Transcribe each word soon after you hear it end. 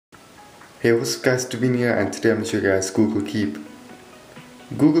Hey, what's up guys, Devin here, and today I'm going to show you guys Google Keep.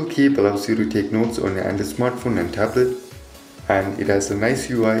 Google Keep allows you to take notes on your Android smartphone and tablet, and it has a nice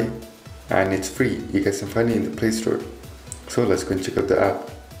UI and it's free. You guys can find it in the Play Store. So let's go and check out the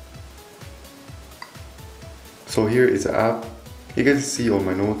app. So here is the app. You guys can see all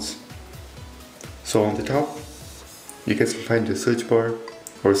my notes. So on the top, you guys can find the search bar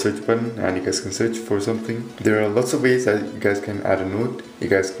or search button, and you guys can search for something. There are lots of ways that you guys can add a note. You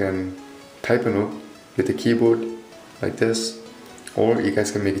guys can type a note with the keyboard like this, or you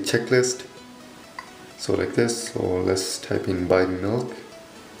guys can make a checklist, so like this. So let's type in buy milk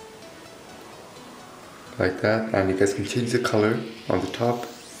like that, and you guys can change the color on the top,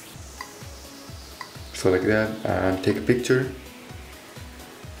 so like that, and take a picture.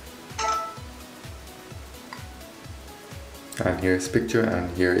 And here is picture,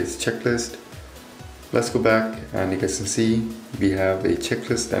 and here is checklist. Let's go back, and you guys can see we have a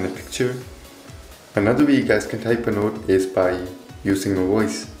checklist and a picture. Another way you guys can type a note is by using a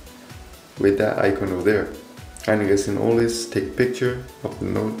voice with that icon over there. And you guys can always take a picture of the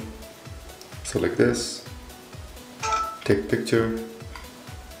note. So like this, take a picture,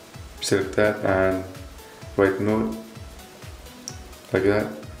 select that and write a note like that.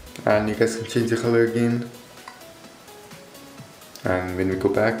 And you guys can change the color again. And when we go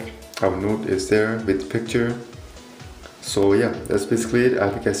back, our note is there with the picture. So yeah, that's basically it. I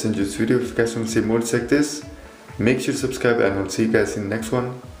hope you guys enjoyed this video. If you guys want to see more like this, make sure to subscribe, and I'll see you guys in the next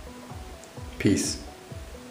one. Peace.